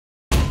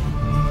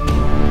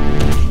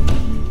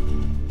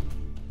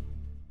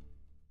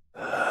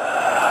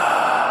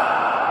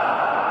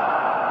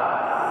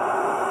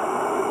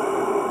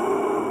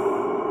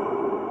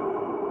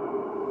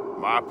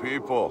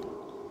people,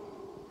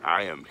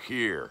 I am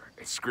here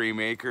at Scream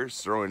Acres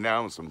throwing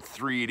down some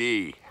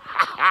 3D.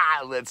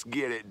 Let's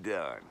get it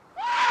done.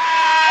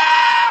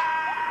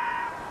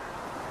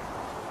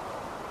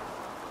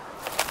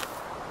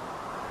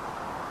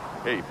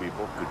 Hey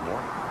people, good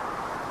morning.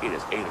 It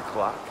is 8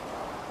 o'clock.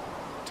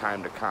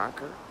 Time to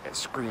conquer at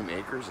Scream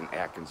Acres in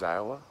Atkins,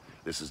 Iowa.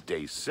 This is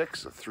day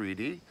 6 of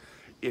 3D.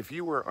 If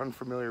you were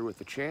unfamiliar with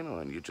the channel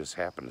and you just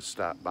happened to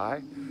stop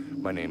by,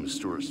 my name is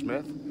Stuart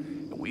Smith,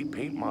 and we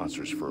paint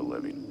monsters for a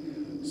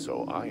living.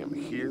 So I am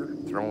here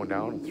throwing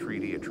down a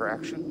 3D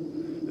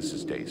attraction. This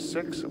is day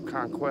 6 of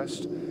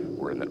Conquest.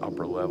 We're in the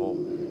upper level,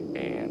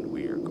 and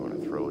we are going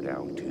to throw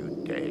down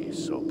today.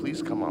 So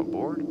please come on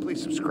board,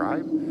 please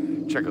subscribe,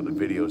 check out the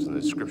videos in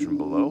the description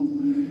below,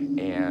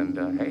 and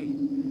hey,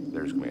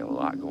 there's going to be a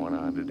lot going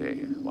on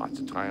today. Lots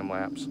of time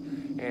lapse.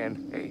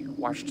 And hey,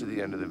 watch to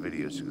the end of the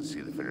video so you can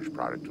see the finished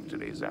product of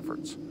today's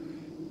efforts.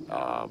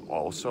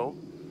 Also,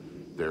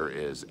 there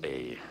is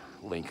a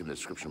link in the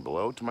description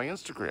below to my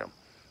Instagram.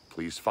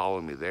 Please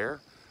follow me there,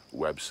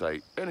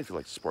 website, and if you'd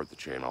like to support the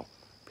channel,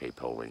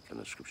 PayPal link in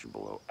the description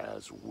below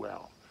as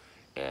well.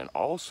 And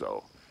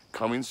also,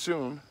 coming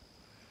soon,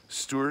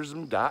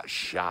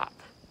 STUARTIZM.shop.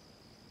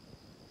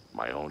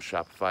 My own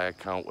Shopify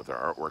account with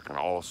our artwork and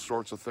all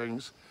sorts of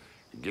things.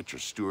 Get your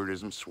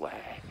STUARTIZM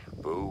swag.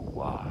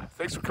 Boo-wah.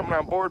 Thanks for coming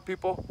on board,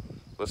 people.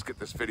 Let's get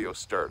this video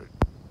started.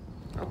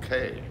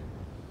 Okay,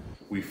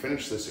 we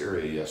finished this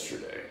area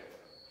yesterday.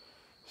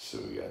 So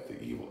we got the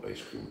evil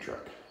ice cream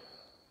truck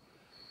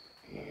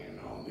and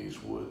all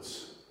these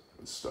woods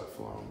and stuff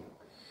along.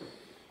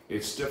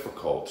 It's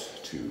difficult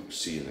to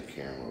see in the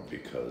camera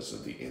because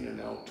of the in and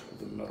out of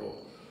the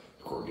metal,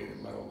 corrugated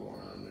metal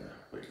going on there.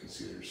 But you can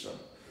see there's some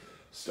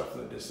stuff in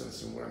the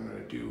distance, and what I'm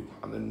going to do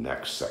on the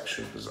next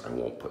section, because I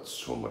won't put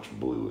so much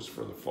blues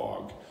for the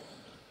fog.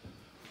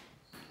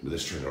 But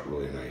this turned out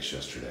really nice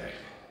yesterday.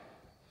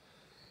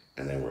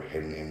 And then we're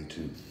heading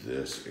into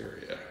this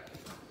area.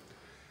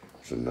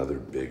 There's another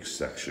big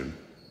section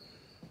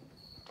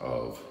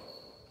of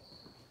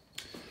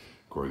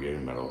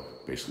corrugated metal,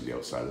 basically the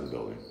outside of the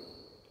building.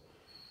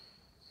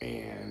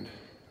 And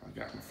I've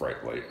got my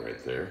fright light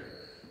right there,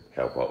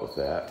 help out with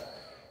that.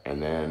 And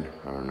then,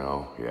 I don't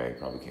know, yeah, you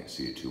probably can't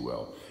see it too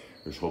well.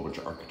 There's a whole bunch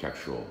of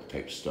architectural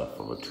type stuff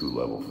of a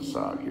 2-level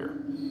facade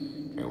here.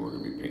 And we're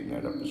gonna be painting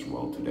that up as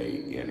well today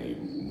in a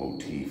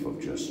motif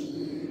of just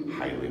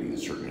highlighting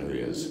certain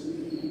areas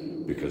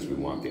because we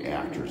want the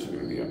actors that are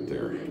gonna be up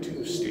there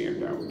to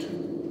stand out.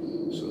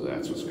 So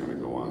that's what's gonna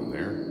go on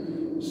there.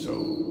 So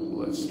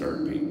let's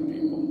start painting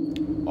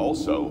people.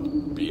 Also,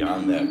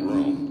 beyond that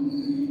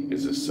room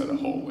is a set of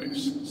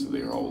hallways. So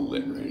they're all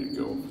lit, ready to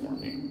go for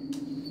me.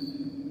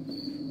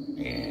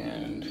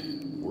 And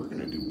we're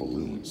gonna do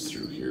balloons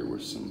through here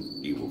with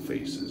some evil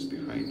faces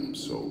behind them.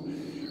 So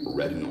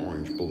red and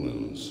orange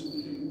balloons,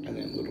 and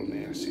then little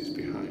nasties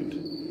behind.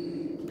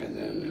 And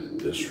then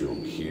this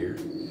room here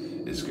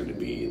is gonna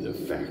be the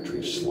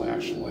factory /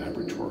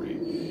 laboratory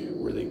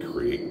where they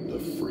create the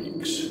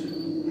freaks.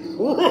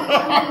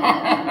 That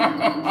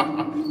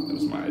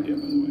was my idea,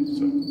 by the way,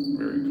 so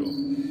very cool.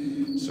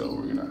 So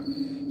we're gonna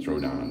throw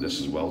down on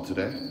this as well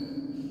today.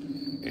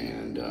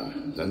 And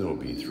then there will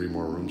be 3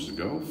 more rooms to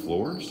go,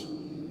 floors,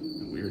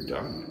 and we are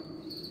done.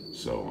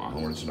 So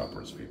onwards and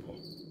upwards, people.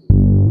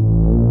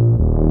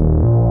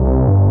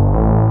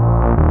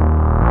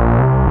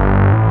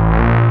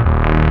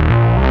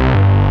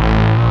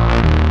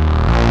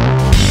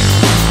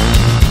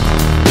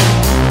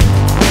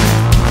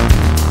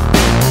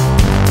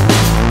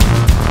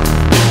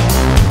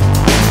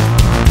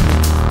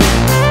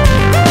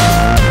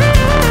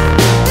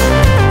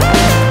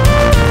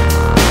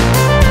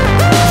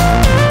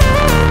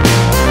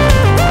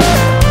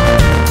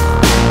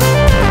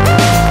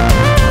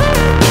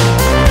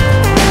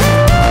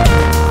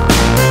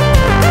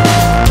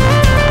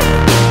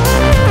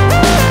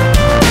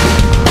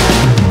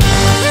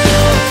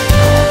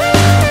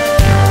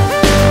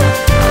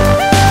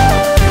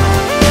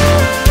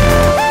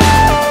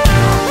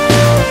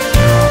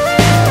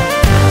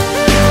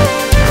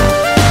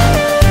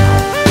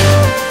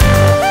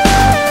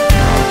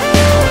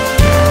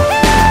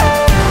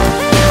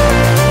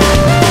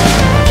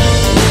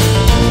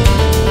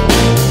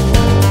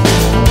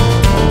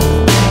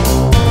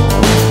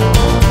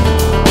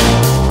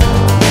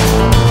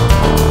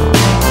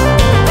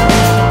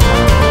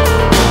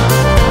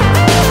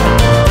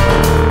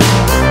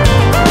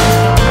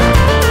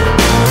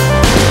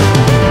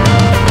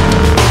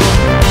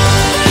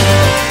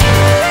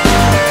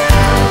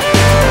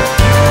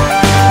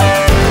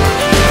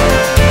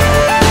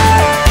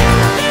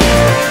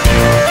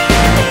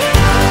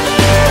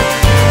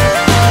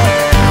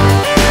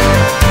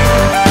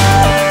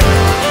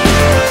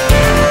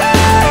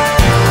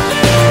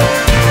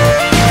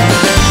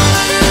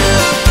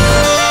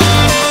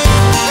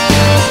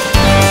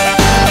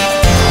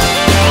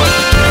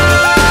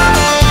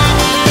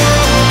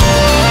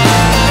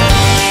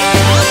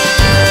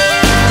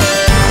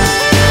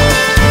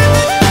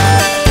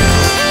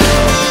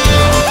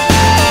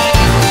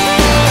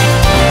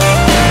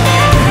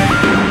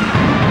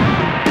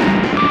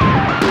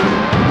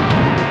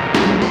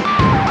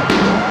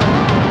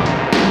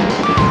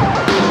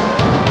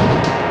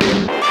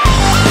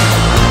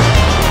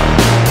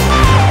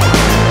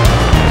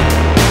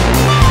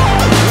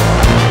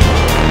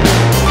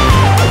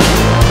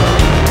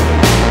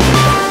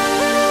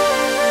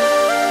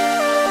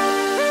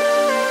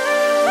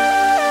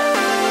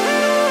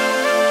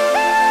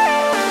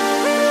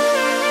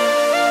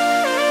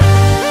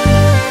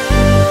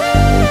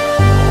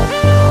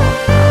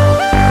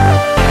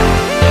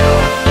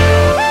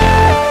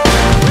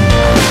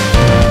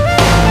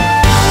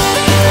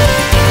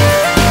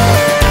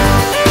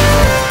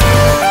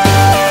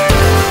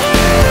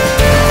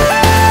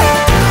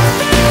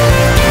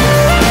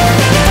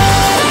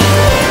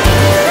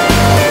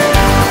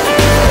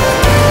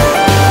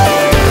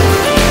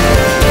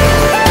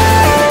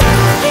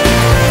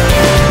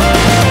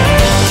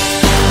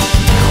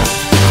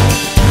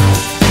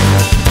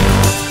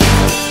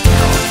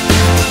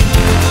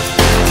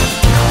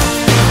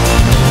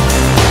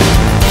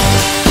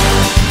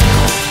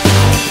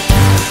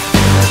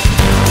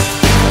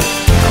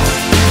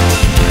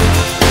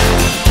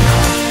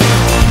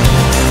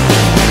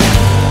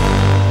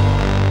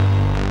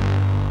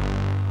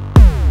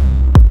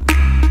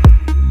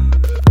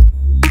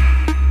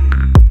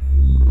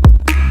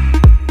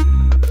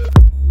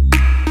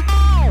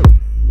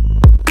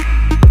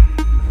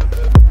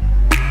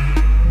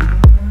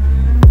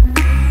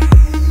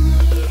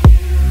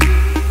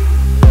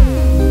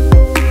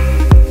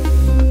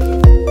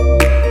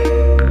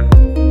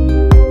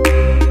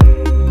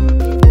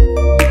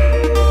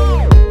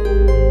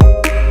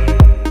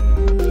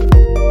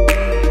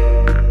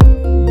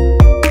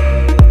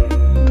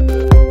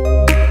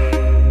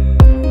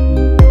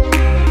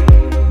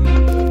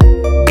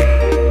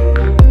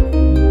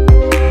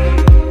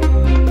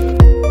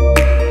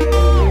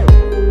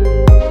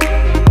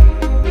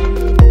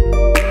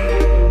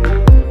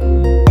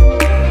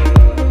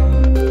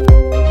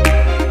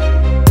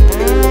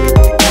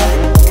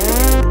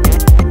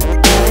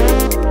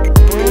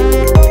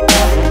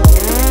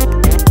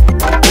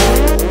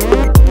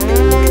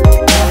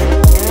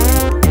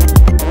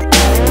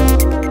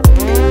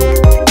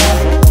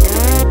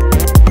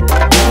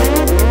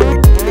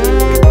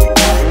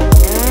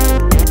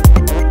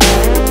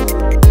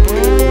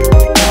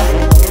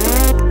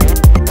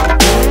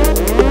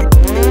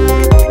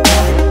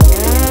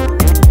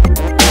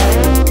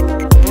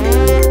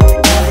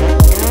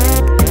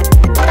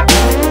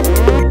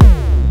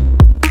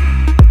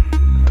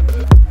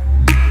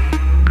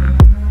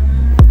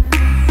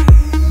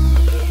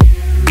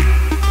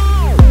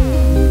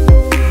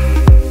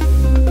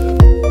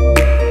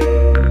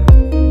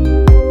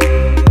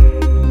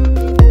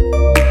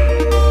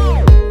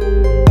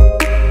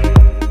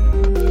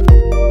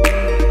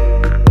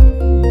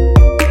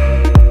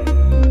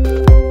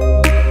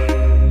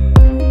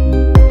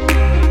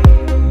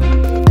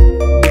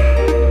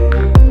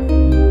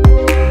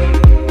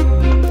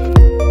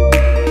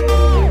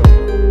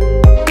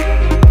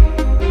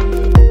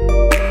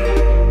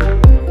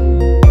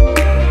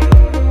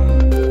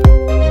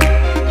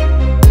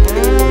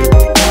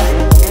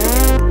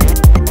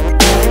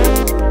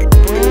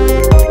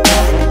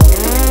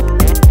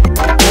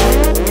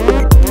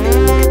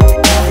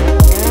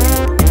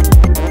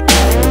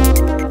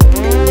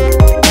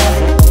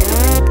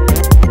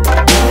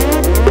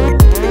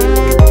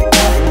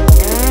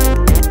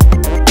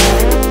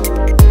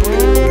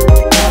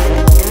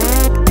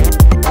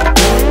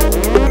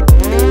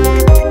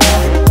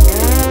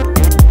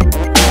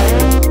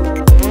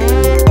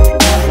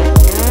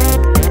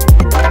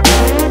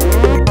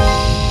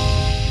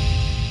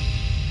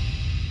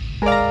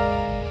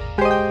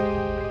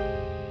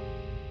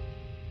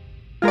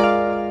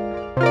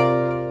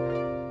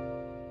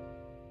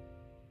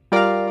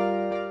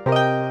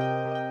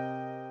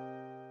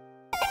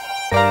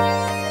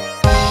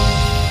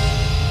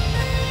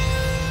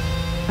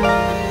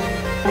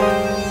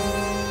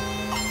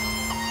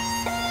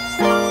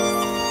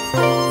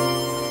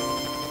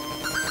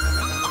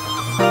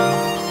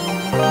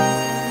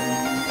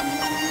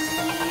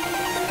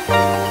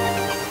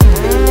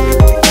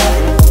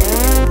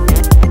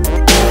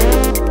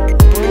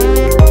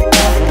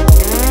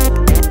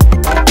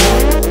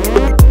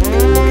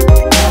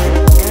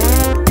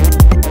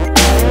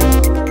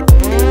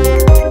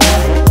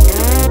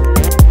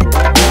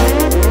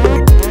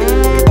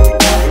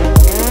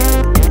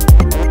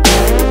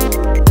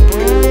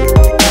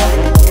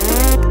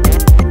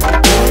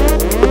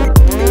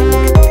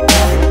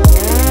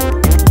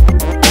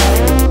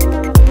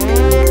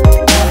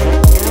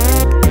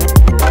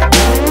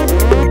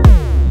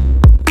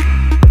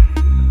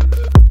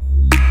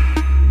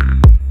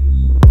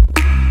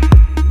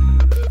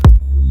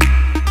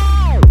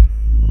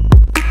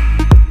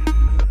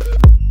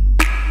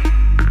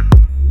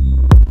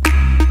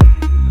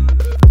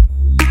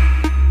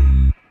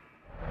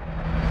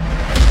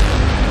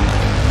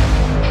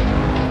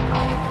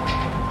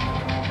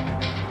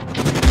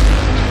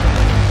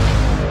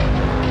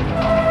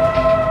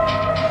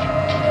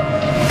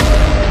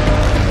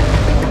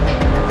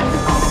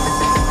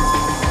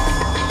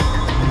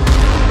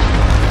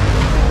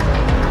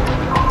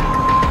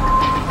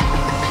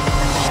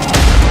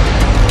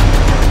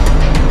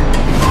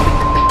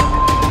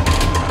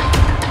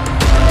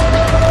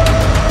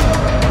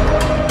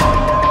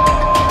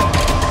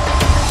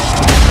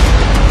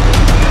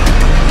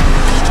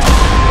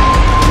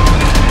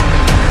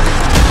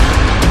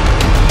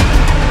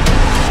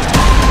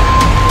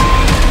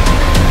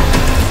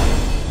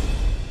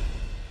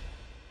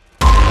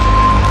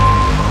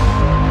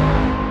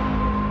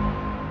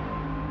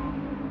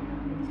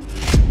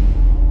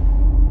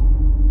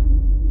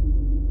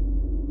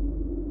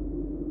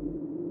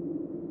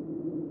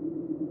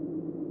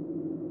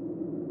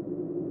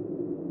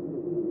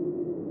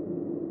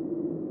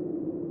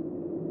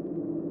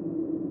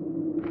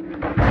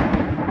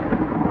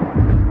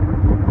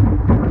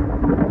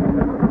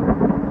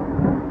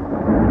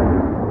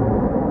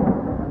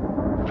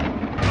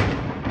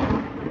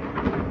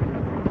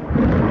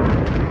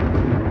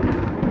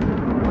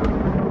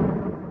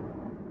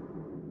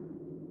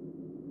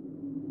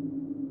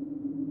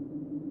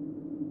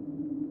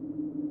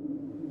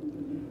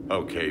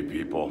 Okay,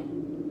 people,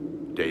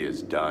 day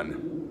is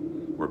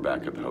done. We're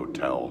back at the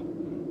hotel.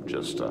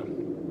 Just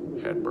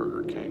had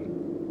Burger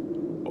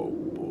King. Oh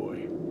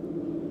boy,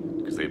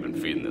 because they've been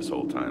feeding this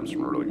whole time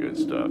some really good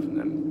stuff, and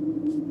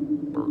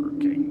then Burger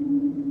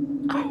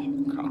King. Oh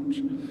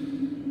gosh.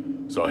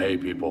 So hey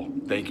people,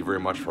 thank you very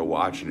much for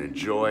watching.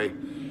 Enjoy.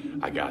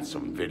 I got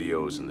some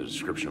videos in the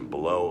description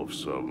below of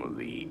some of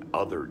the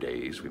other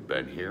days we've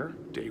been here,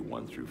 day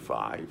 1 through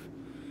 5.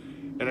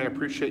 And I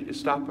appreciate you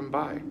stopping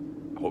by.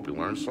 I hope you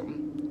learned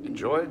something.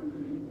 Enjoy.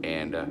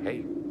 And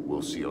hey,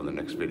 we'll see you on the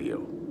next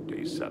video,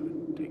 day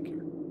 7. Take care.